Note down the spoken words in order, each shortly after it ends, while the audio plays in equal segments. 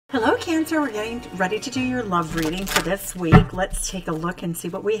Cancer, we're getting ready to do your love reading for this week. Let's take a look and see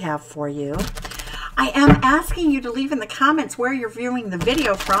what we have for you. I am asking you to leave in the comments where you're viewing the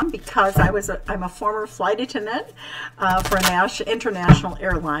video from, because I'm a former flight attendant for an international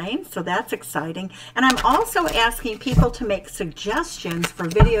airline, so that's exciting. And I'm also asking people to make suggestions for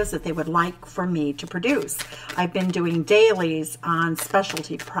videos that they would like for me to produce. I've been doing dailies on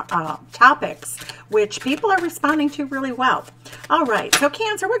specialty topics, which people are responding to really well. All right, so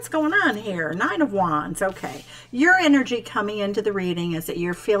Cancer, what's going on here? Nine of Wands. Okay, your energy coming into the reading is that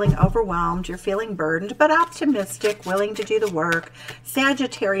you're feeling overwhelmed, you're feeling burdened, but optimistic, willing to do the work.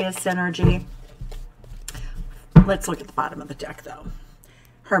 Sagittarius energy. Let's look at the bottom of the deck, though.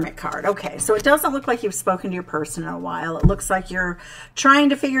 Hermit card. Okay, so it doesn't look like you've spoken to your person in a while. It looks like you're trying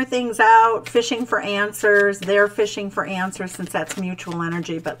to figure things out, fishing for answers. They're fishing for answers, since that's mutual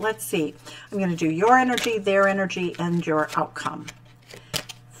energy. But let's see. I'm going to do your energy, their energy, and your outcome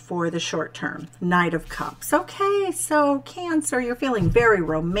for the short term. Knight of Cups. Okay, so Cancer, you're feeling very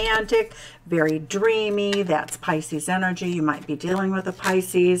romantic, very dreamy. That's Pisces energy. You might be dealing with a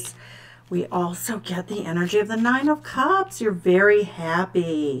Pisces. We also get the energy of the Nine of Cups. You're very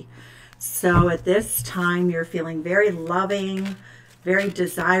happy. So at this time, you're feeling very loving, very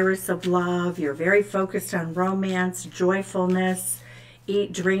desirous of love. You're very focused on romance, joyfulness.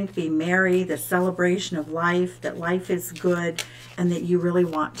 Eat, drink, be merry, the celebration of life, that life is good, and that you really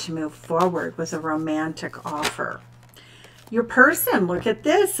want to move forward with a romantic offer. Your person, look at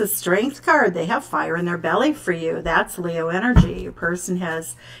this, a Strength card. They have fire in their belly for you. That's Leo energy. Your person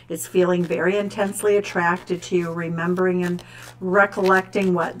is feeling very intensely attracted to you, remembering and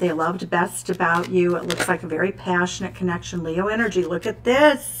recollecting what they loved best about you. It looks like a very passionate connection. Leo energy, look at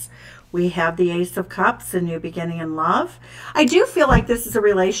this. We have the Ace of Cups, a new beginning in love. I do feel like this is a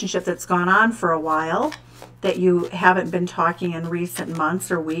relationship that's gone on for a while, that you haven't been talking in recent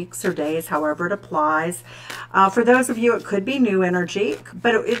months or weeks or days, however it applies. For those of you, it could be new energy,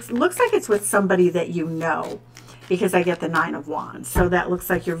 but it looks like it's with somebody that you know, because I get the Nine of Wands. So that looks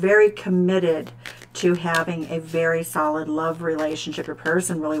like you're very committed to having a very solid love relationship. Your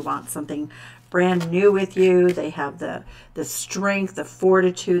person really wants something brand new with you. They have the strength, the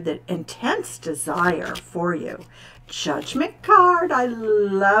fortitude, the intense desire for you. Judgment card. I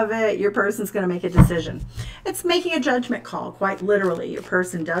love it. Your person's going to make a decision. It's making a judgment call, quite literally. Your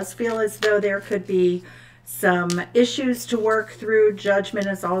person does feel as though there could be some issues to work through. Judgment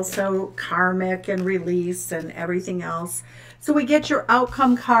is also karmic and release and everything else. So we get your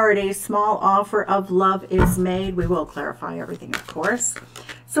outcome card. A small offer of love is made. We will clarify everything, of course.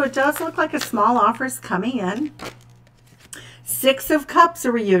 So it does look like a small offer is coming in. Six of Cups,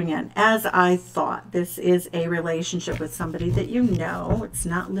 a reunion. As I thought, this is a relationship with somebody that you know. It's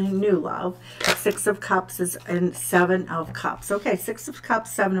not new love. Six of Cups is in Seven of Cups. Okay, Six of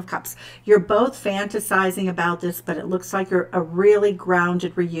Cups, Seven of Cups. You're both fantasizing about this, but it looks like you're a really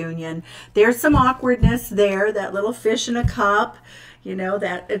grounded reunion. There's some awkwardness there, that little fish in a cup. You know,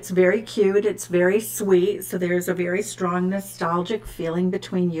 that it's very cute. It's very sweet. So there's a very strong nostalgic feeling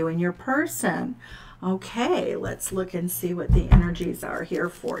between you and your person. Okay, let's look and see what the energies are here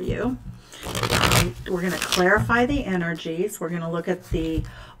for you. We're going to clarify the energies. We're going to look at the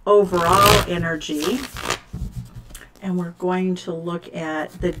overall energy. And we're going to look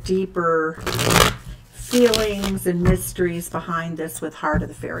at the deeper feelings and mysteries behind this with Heart of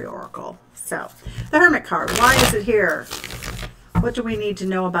the Fairy Oracle. So, the Hermit card. Why is it here? What do we need to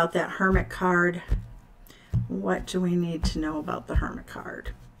know about that Hermit card? What do we need to know about the Hermit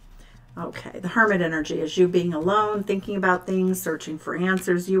card? Okay, the Hermit energy is you being alone, thinking about things, searching for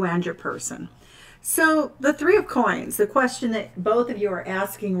answers, you and your person. So the Three of Coins, the question that both of you are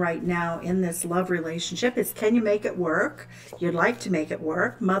asking right now in this love relationship is, can you make it work? You'd like to make it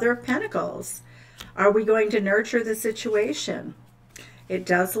work. Mother of Pentacles. Are we going to nurture the situation? It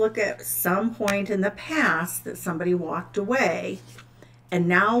does look at some point in the past that somebody walked away. And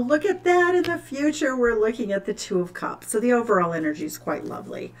now look at that in the future. We're looking at the Two of Cups. So the overall energy is quite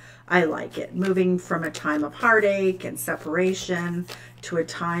lovely. I like it. Moving from a time of heartache and separation to a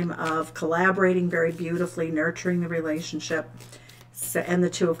time of collaborating very beautifully, nurturing the relationship. So, and the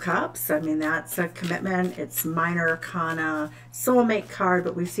Two of Cups, I mean, that's a commitment. It's minor arcana, soulmate card,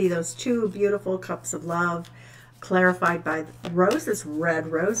 but we see those two beautiful cups of love clarified by roses. Red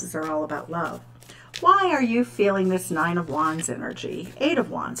roses are all about love. Why are you feeling this Nine of Wands energy? Eight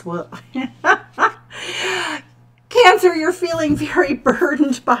of Wands. Well, Cancer, you're feeling very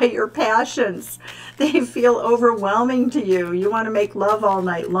burdened by your passions. They feel overwhelming to you. You want to make love all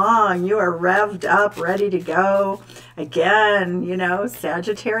night long. You are revved up, ready to go. Again, you know,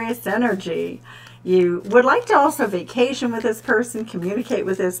 Sagittarius energy. You would like to also vacation with this person, communicate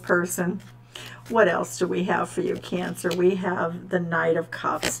with this person. What else do we have for you, Cancer? We have the Knight of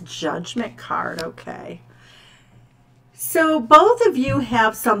Cups, Judgment card. Okay. So both of you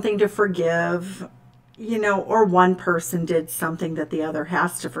have something to forgive, you know, or one person did something that the other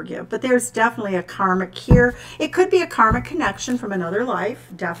has to forgive. But there's definitely a karmic here. It could be a karmic connection from another life,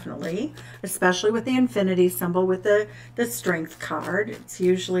 definitely, especially with the infinity symbol with the Strength card. It's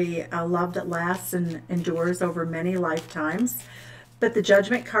usually a love that lasts and endures over many lifetimes. But the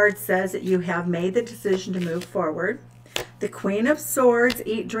Judgment card says that you have made the decision to move forward. The Queen of Swords,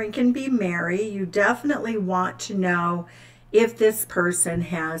 eat, drink, and be merry. You definitely want to know if this person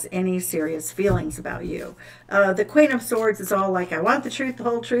has any serious feelings about you. The Queen of Swords is all like, I want the truth, the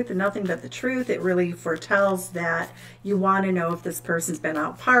whole truth, and nothing but the truth. It really foretells that you want to know if this person's been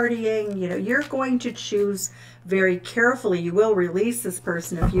out partying. You know, you're going to choose very carefully. You will release this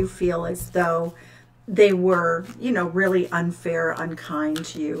person if you feel as though they were, you know, really unfair, unkind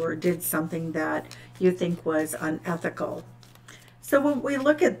to you, or did something that you think was unethical. So when we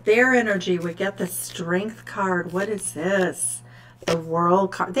look at their energy, we get the Strength card. What is this? The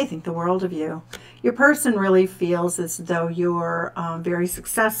World card. They think the world of you. Your person really feels as though you're very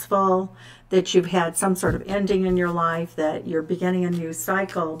successful, that you've had some sort of ending in your life, that you're beginning a new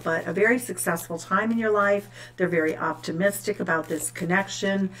cycle, but a very successful time in your life. They're very optimistic about this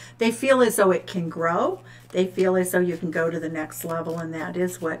connection. They feel as though it can grow. They feel as though you can go to the next level, and that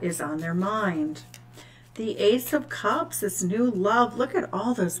is what is on their mind. The Ace of Cups, this new love. Look at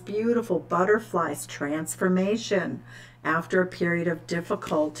all those beautiful butterflies. Transformation after a period of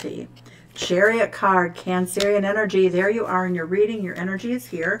difficulty. Chariot card, Cancerian energy. There you are in your reading. Your energy is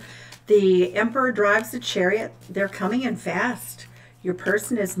here. The Emperor drives the chariot. They're coming in fast. Your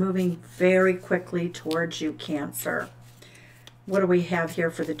person is moving very quickly towards you, Cancer. What do we have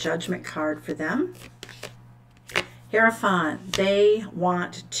here for the Judgment card for them? Hierophant, they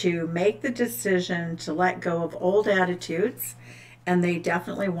want to make the decision to let go of old attitudes, and they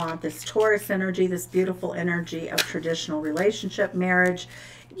definitely want this Taurus energy, this beautiful energy of traditional relationship, marriage.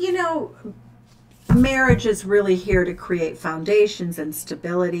 You know, marriage is really here to create foundations and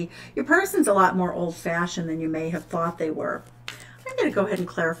stability. Your person's a lot more old-fashioned than you may have thought they were. I'm going to go ahead and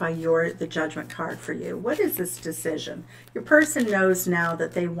clarify the Judgment card for you. What is this decision? Your person knows now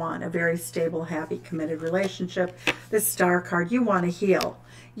that they want a very stable, happy, committed relationship. This Star card, you want to heal.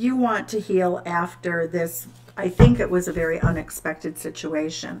 You want to heal after this. I think it was a very unexpected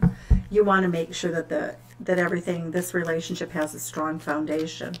situation. You want to make sure that everything, this relationship has a strong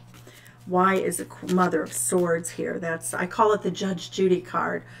foundation. Why is a Mother of Swords here? That's, I call it the Judge Judy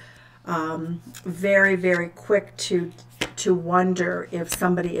card. Very, very quick to wonder if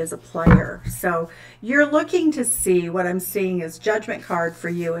somebody is a player. So you're looking to see, what I'm seeing is Judgment card for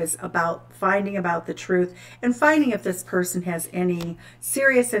you is about finding about the truth and finding if this person has any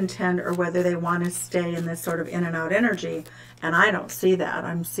serious intent or whether they want to stay in this sort of in and out energy. And I don't see that.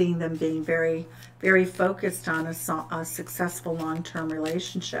 I'm seeing them being very, very focused on a successful long-term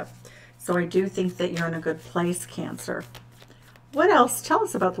relationship. So I do think that you're in a good place, Cancer. What else? Tell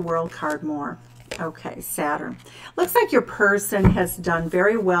us about the World card more. Okay, Saturn. Looks like your person has done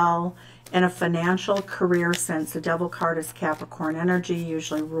very well in a financial career sense. The Devil card is Capricorn energy,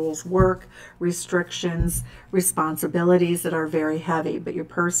 usually rules work, restrictions, responsibilities that are very heavy. But your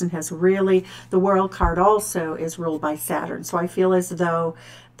person has really, the World card also is ruled by Saturn. So I feel as though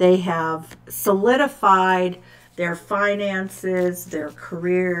they have solidified their finances, their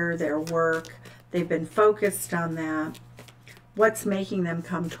career, their work. They've been focused on that. What's making them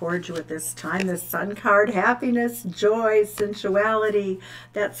come towards you at this time? The Sun card, happiness, joy, sensuality.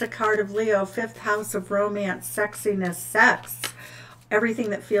 That's a card of Leo, 5th house of romance, sexiness, sex.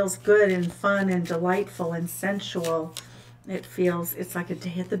 Everything that feels good and fun and delightful and sensual. It's like a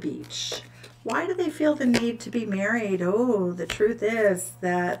day at the beach. Why do they feel the need to be married? Oh, the truth is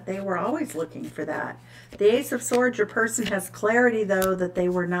that they were always looking for that. The Ace of Swords, your person has clarity, though, that they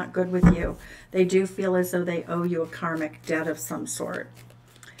were not good with you. They do feel as though they owe you a karmic debt of some sort.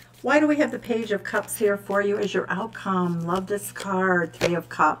 Why do we have the Page of Cups here for you as your outcome? Love this card, 3 of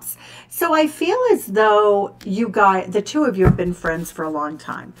Cups. So I feel as though you guys, the two of you have been friends for a long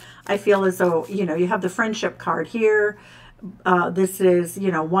time. I feel as though, you know, you have the friendship card here. This is,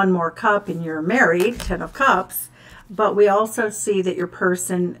 you know, one more cup and you're married, 10 of Cups. But we also see that your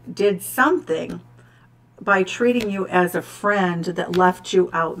person did something by treating you as a friend that left you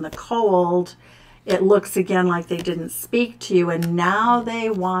out in the cold. It looks again like they didn't speak to you, and now they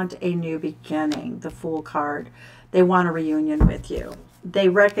want a new beginning. The Fool card. They want a reunion with you. they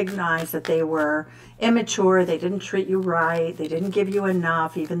recognize that they were immature, they didn't treat you right, they didn't give you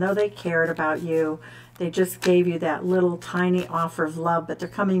enough, even though they cared about you. They just gave you that little tiny offer of love, but they're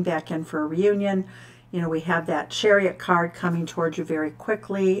coming back in for a reunion. You know, we have that Chariot card coming towards you very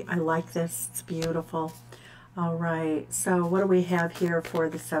quickly. I like this. It's beautiful. All right. So what do we have here for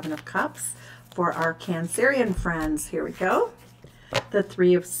the Seven of Cups for our Cancerian friends? Here we go. The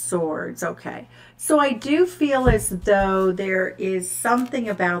Three of Swords. Okay. So I do feel as though there is something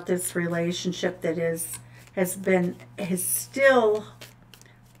about this relationship that is still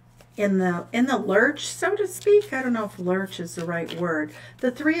in the lurch, so to speak. I don't know if lurch is the right word.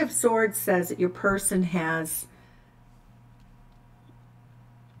 The Three of Swords says that your person has,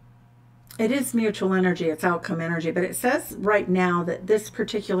 it is mutual energy, it's outcome energy, but it says right now that this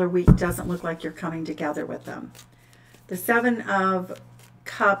particular week doesn't look like you're coming together with them. The Seven of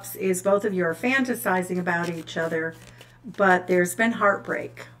Cups is both of you are fantasizing about each other, but there's been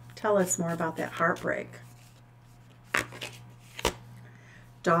heartbreak. Tell us more about that heartbreak.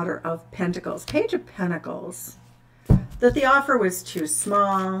 Daughter of Pentacles, Page of Pentacles, that the offer was too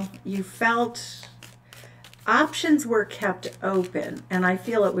small. You felt options were kept open, and I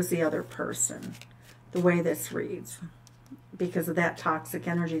feel it was the other person, the way this reads, because of that toxic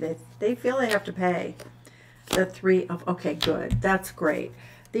energy. They feel they have to pay. The Three of, okay, good. That's great.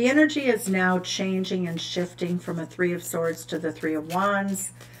 The energy is now changing and shifting from a Three of Swords to the Three of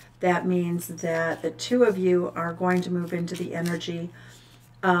Wands. That means that the two of you are going to move into the energy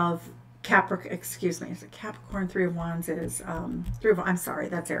of Capricorn, excuse me, is it Capricorn? Three of Wands is, I'm sorry,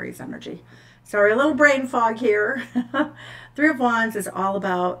 that's Aries energy. Sorry, a little brain fog here. Three of Wands is all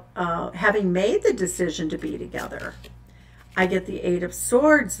about having made the decision to be together. I get the Eight of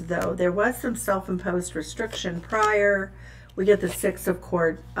Swords, though. There was some self-imposed restriction prior. We get the Six of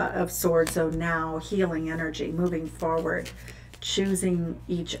Swords, so now healing energy, moving forward, choosing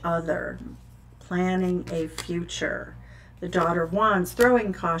each other, planning a future. The Daughter of Wands,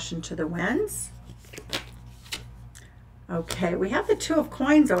 throwing caution to the winds. Okay, we have the Two of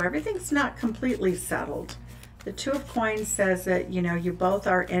Coins, though. Everything's not completely settled. The Two of Coins says that, you know, you both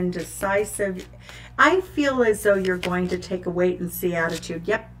are indecisive. I feel as though you're going to take a wait-and-see attitude.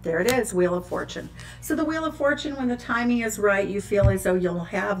 Yep, there it is, Wheel of Fortune. So the Wheel of Fortune, when the timing is right, you feel as though you'll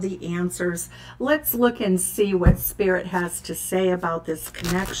have the answers. Let's look and see what Spirit has to say about this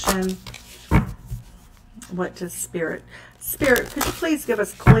connection. What does Spirit, could you please give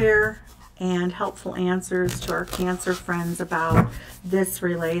us clear and helpful answers to our Cancer friends about this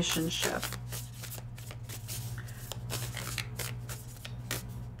relationship?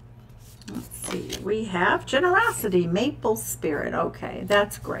 Let's see. We have Generosity, Maple Spirit. Okay,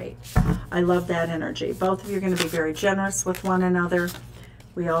 that's great. I love that energy. Both of you are going to be very generous with one another.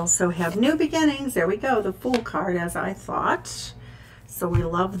 We also have New Beginnings. There we go. The Fool card, as I thought. So we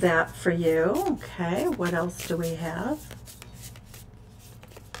love that for you. Okay, what else do we have?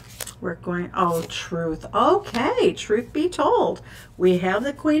 We're going, oh, truth. Okay, truth be told. We have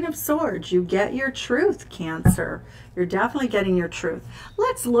the Queen of Swords. You get your truth, Cancer. You're definitely getting your truth.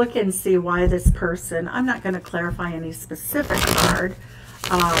 Let's look and see why this person, I'm not going to clarify any specific card.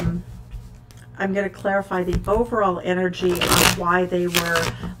 I'm going to clarify the overall energy of why they were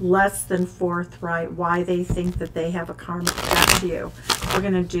less than forthright, why they think that they have a karmic debt to you. We're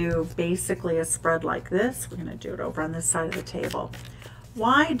going to do basically a spread like this. We're going to do it over on this side of the table.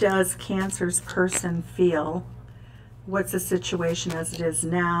 Why does Cancer's person feel, what's the situation as it is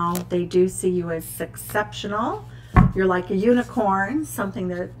now? They do see you as exceptional. You're like a unicorn, something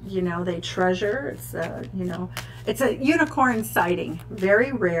that, you know, they treasure. It's, you know, it's a unicorn sighting.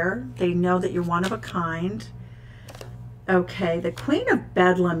 Very rare. They know that you're one of a kind. Okay, the Queen of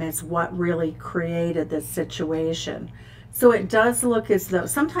Bedlam is what really created this situation. So it does look as though,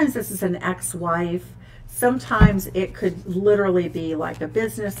 sometimes this is an ex-wife. Sometimes it could literally be like a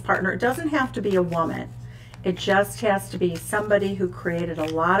business partner. It doesn't have to be a woman. It just has to be somebody who created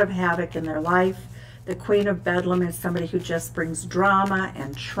a lot of havoc in their life. The Queen of Bedlam is somebody who just brings drama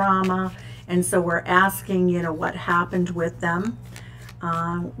and trauma. And so we're asking, you know, what happened with them.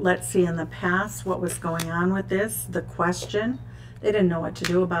 Let's see in the past what was going on with this. The question, they didn't know what to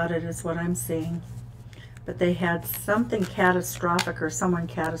do about it is what I'm seeing. But they had something catastrophic or someone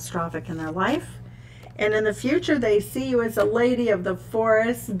catastrophic in their life. And in the future, they see you as a lady of the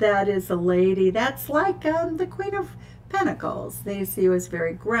forest. That is a lady that's like the Queen of Pentacles. They see you as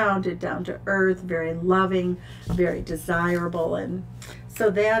very grounded, down to earth, very loving, very desirable. And so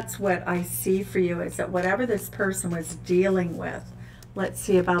that's what I see for you, is that whatever this person was dealing with, let's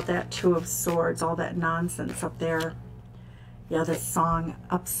see about that Two of Swords, all that nonsense up there. Yeah, the song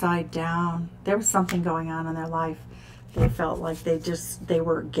Upside Down. There was something going on in their life. They felt like they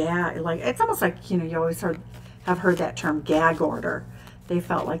were gag, like it's almost like, you know, you always have heard that term, gag order. They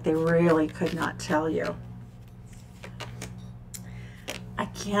felt like they really could not tell you.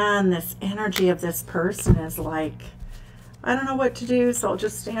 Again, this energy of this person is like, I don't know what to do, so I'll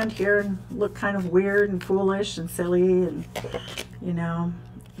just stand here and look kind of weird and foolish and silly. And, you know,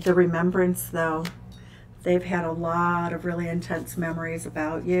 the remembrance, though, they've had a lot of really intense memories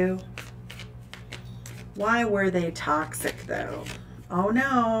about you. Why were they toxic, though? Oh,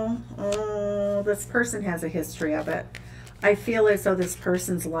 no. Oh, this person has a history of it. I feel as though this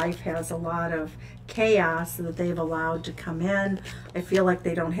person's life has a lot of chaos that they've allowed to come in. I feel like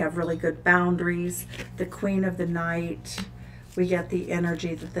they don't have really good boundaries. The Queen of the Night, we get the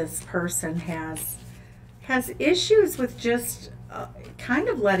energy that this person has issues with just kind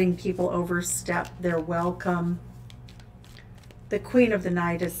of letting people overstep their welcome. The Queen of the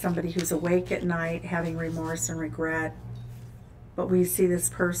Night is somebody who's awake at night, having remorse and regret. But we see this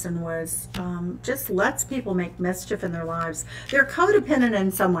person was just lets people make mischief in their lives. They're codependent in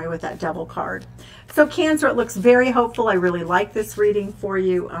some way with that Devil card. So Cancer, it looks very hopeful. I really like this reading for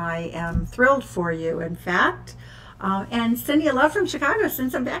you. I am thrilled for you, in fact. And send you love from Chicago.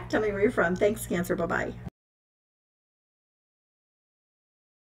 Send some back. Tell me where you're from. Thanks, Cancer. Bye-bye.